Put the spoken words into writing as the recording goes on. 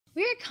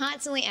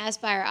constantly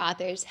asked by our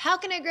authors, how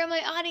can I grow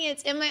my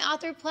audience and my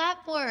author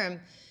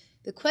platform?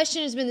 The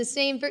question has been the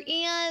same for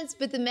eons,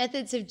 but the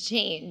methods have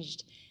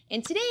changed.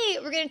 And today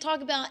we're going to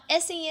talk about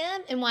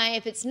SEM and why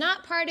if it's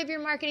not part of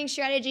your marketing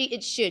strategy,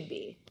 it should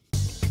be.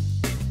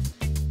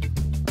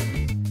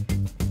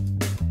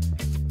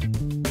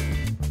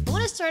 I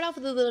want to start off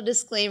with a little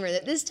disclaimer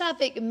that this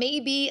topic may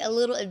be a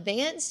little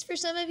advanced for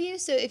some of you,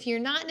 so if you're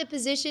not in a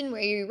position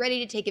where you're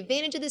ready to take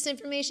advantage of this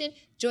information,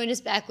 join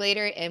us back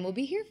later and we'll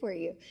be here for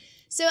you.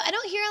 So I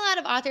don't hear a lot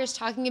of authors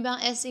talking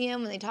about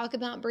SEM when they talk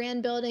about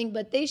brand building,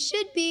 but they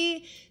should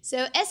be.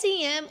 So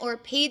SEM, or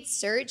paid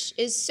search,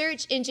 is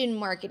search engine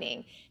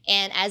marketing.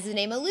 And as the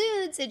name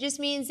alludes, it just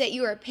means that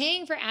you are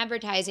paying for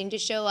advertising to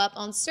show up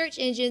on search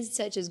engines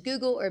such as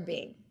Google or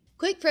Bing.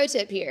 Quick pro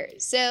tip here.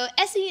 So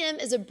SEM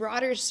is a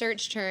broader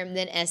search term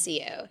than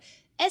SEO.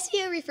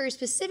 SEO refers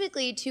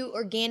specifically to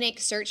organic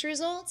search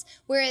results,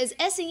 whereas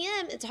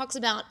SEM, it talks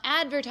about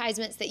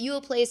advertisements that you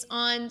will place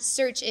on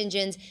search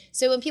engines.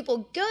 So when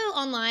people go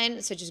online,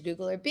 such as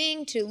Google or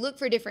Bing, to look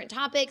for different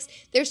topics,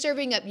 they're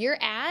serving up your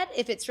ad,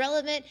 if it's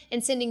relevant,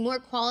 and sending more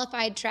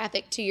qualified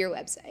traffic to your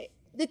website.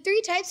 The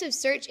three types of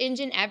search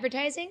engine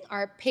advertising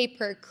are pay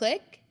per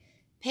click,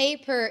 pay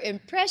per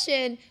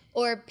impression,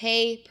 or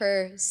pay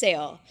per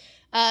sale.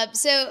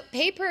 So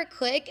pay per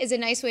click is a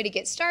nice way to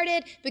get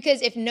started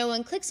because if no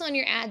one clicks on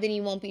your ad, then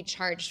you won't be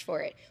charged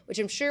for it, which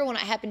I'm sure will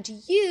not happen to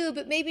you,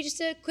 but maybe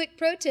just a quick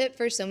pro tip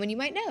for someone you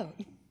might know.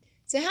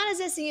 So how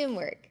does SEM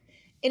work?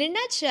 In a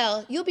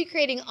nutshell, you'll be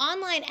creating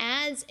online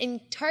ads and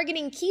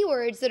targeting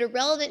keywords that are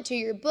relevant to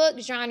your book,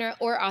 genre,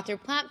 or author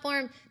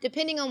platform,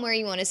 depending on where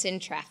you want to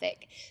send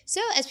traffic.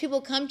 So as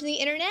people come to the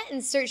internet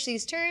and search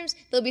these terms,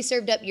 they'll be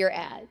served up your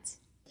ads.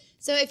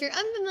 So if you're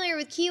unfamiliar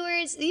with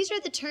keywords, these are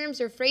the terms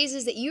or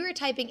phrases that you are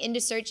typing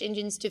into search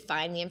engines to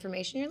find the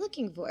information you're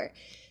looking for.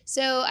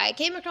 So I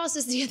came across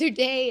this the other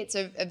day. It's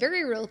a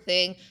very real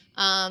thing.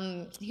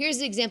 Here's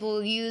the example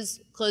we'll use,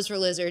 clothes for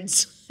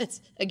lizards.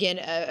 That's, again,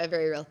 a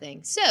very real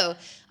thing. So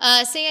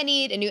say I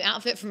need a new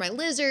outfit for my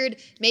lizard.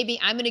 Maybe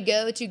I'm going to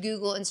go to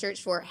Google and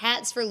search for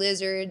hats for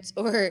lizards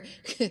or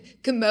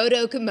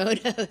Komodo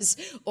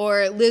kimonos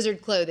or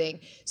lizard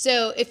clothing.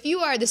 So if you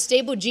are the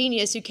stable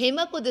genius who came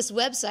up with this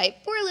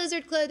website for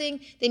lizard clothing,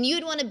 then you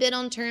would want to bid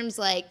on terms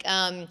like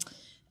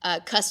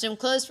custom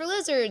clothes for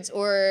lizards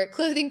or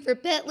clothing for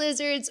pet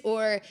lizards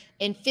or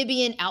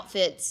amphibian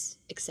outfits,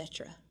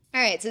 etc.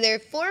 All right, so there are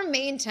four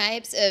main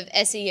types of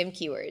SEM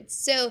keywords.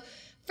 So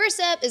first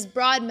up is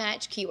broad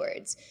match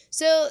keywords.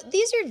 So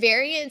these are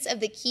variants of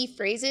the key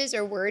phrases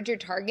or words you're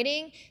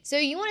targeting. So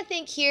you want to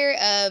think here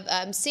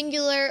of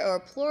singular or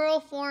plural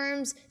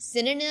forms,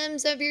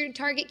 synonyms of your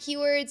target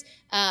keywords,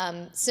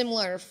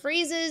 similar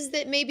phrases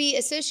that may be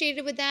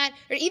associated with that,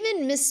 or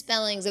even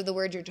misspellings of the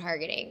word you're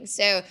targeting.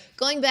 So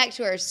going back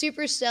to our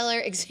super stellar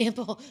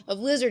example of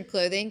lizard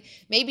clothing,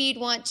 maybe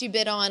you'd want to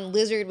bid on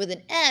lizard with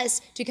an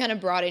S to kind of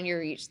broaden your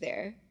reach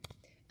there.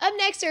 Up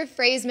next are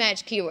phrase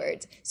match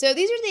keywords. So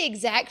these are the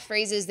exact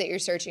phrases that you're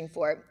searching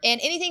for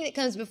and anything that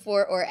comes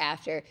before or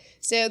after.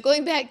 So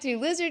going back to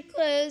lizard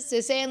clothes,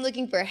 so say I'm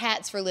looking for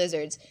hats for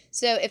lizards.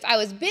 So if I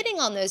was bidding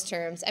on those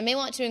terms, I may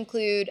want to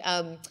include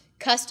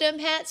custom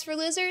hats for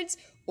lizards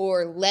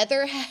or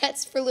leather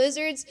hats for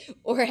lizards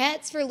or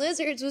hats for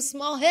lizards with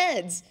small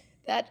heads.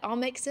 That all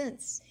makes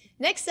sense.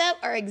 Next up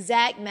are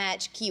exact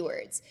match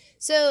keywords.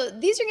 So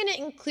these are going to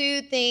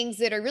include things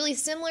that are really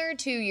similar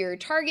to your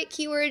target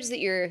keywords that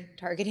you're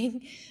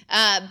targeting,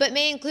 but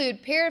may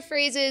include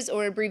paraphrases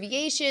or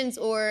abbreviations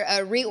or a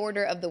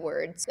reorder of the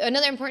words.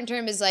 Another important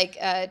term is like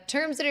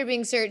terms that are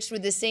being searched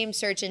with the same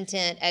search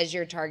intent as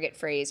your target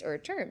phrase or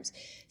terms.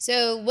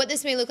 So what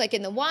this may look like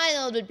in the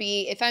wild would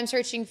be if I'm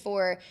searching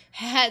for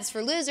hats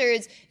for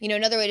lizards,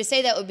 another way to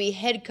say that would be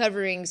head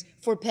coverings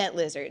for pet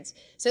lizards.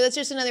 So that's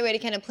just another way to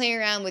kind of play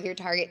around with your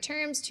target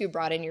terms to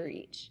broaden your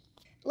reach.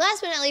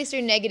 Last but not least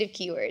are negative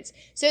keywords.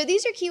 So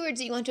these are keywords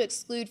that you want to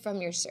exclude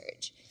from your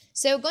search.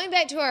 So going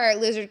back to our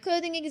lizard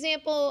clothing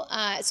example,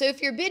 so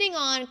if you're bidding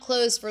on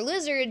clothes for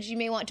lizards, you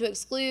may want to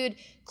exclude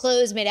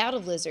clothes made out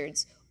of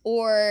lizards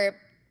or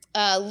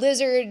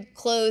lizard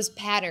clothes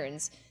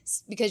patterns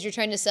because you're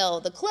trying to sell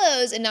the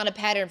clothes and not a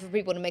pattern for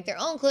people to make their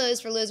own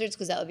clothes for lizards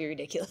because that would be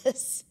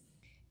ridiculous.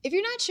 If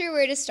you're not sure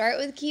where to start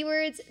with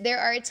keywords, there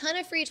are a ton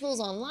of free tools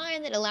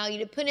online that allow you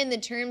to put in the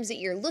terms that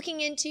you're looking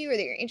into or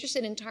that you're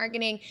interested in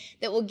targeting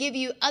that will give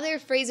you other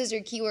phrases or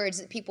keywords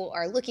that people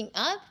are looking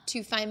up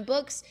to find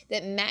books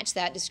that match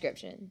that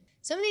description.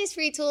 Some of these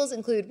free tools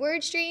include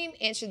WordStream,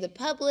 Answer the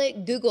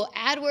Public, Google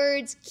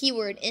AdWords,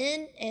 Keyword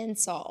In, and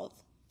Solve.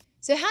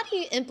 So how do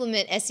you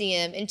implement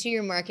SEM into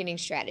your marketing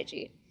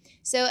strategy?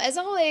 So as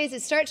always,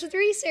 it starts with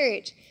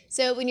research.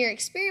 So when you're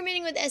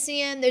experimenting with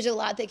SEM, there's a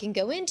lot that can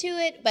go into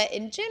it, but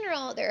in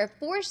general, there are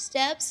 4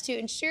 steps to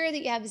ensure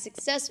that you have a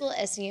successful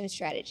SEM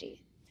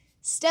strategy.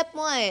 Step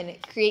 1,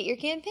 create your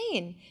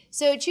campaign.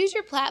 So choose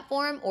your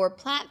platform or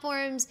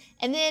platforms,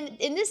 and then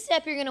in this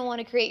step, you're going to want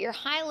to create your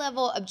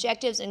high-level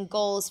objectives and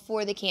goals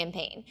for the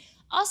campaign.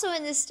 Also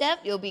in this step,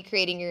 you'll be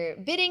creating your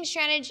bidding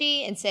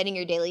strategy and setting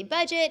your daily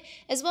budget,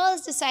 as well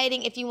as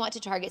deciding if you want to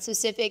target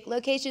specific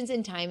locations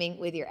and timing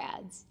with your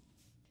ads.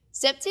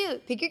 Step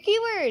 2, pick your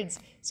keywords.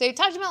 So we've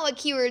talked about what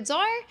keywords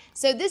are.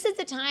 So this is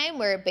the time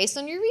where, based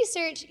on your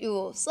research, you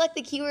will select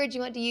the keywords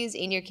you want to use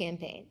in your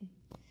campaign.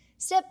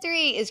 Step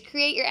 3 is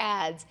create your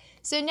ads.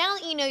 So now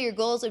that you know your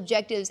goals,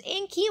 objectives,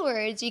 and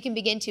keywords, you can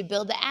begin to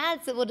build the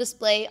ads that will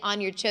display on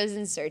your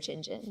chosen search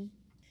engine.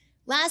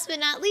 Last but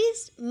not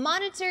least,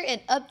 monitor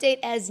and update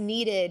as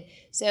needed.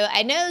 So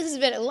I know this has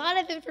been a lot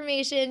of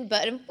information,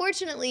 but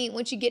unfortunately,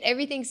 once you get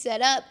everything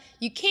set up,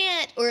 you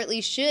can't, or at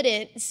least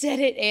shouldn't, set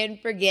it and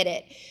forget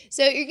it.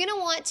 So you're gonna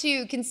want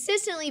to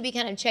consistently be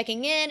kind of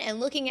checking in and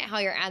looking at how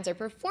your ads are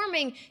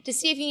performing to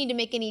see if you need to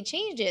make any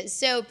changes.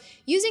 So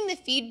using the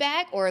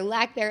feedback or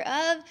lack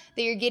thereof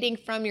that you're getting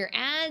from your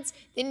ads,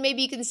 then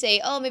maybe you can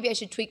say, oh, maybe I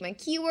should tweak my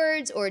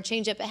keywords or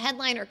change up a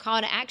headline or call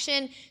to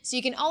action. So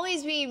you can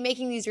always be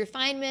making these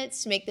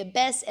refinements to make the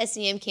best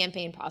SEM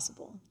campaign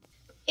possible.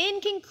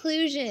 In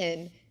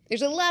conclusion,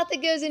 there's a lot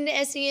that goes into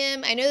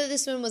SEM. I know that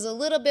this one was a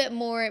little bit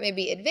more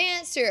maybe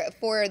advanced or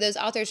for those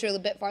authors who are a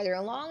little bit farther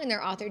along in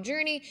their author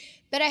journey,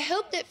 but I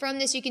hope that from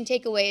this you can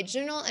take away a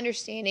general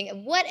understanding of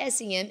what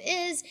SEM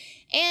is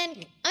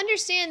and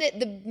understand that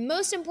the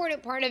most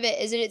important part of it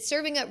is that it's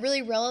serving up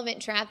really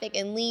relevant traffic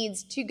and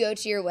leads to go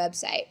to your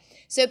website.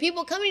 So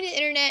people coming to the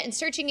internet and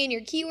searching in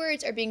your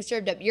keywords are being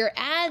served up your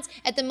ads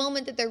at the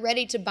moment that they're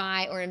ready to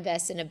buy or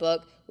invest in a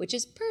book, which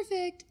is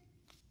perfect.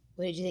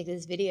 What did you think of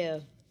this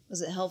video?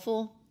 Was it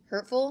helpful?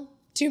 Hurtful?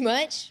 Too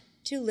much?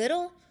 Too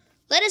little?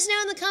 Let us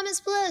know in the comments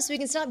below so we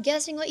can stop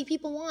guessing what you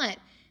people want.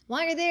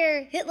 While you're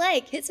there, hit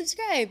like, hit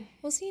subscribe.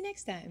 We'll see you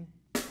next time.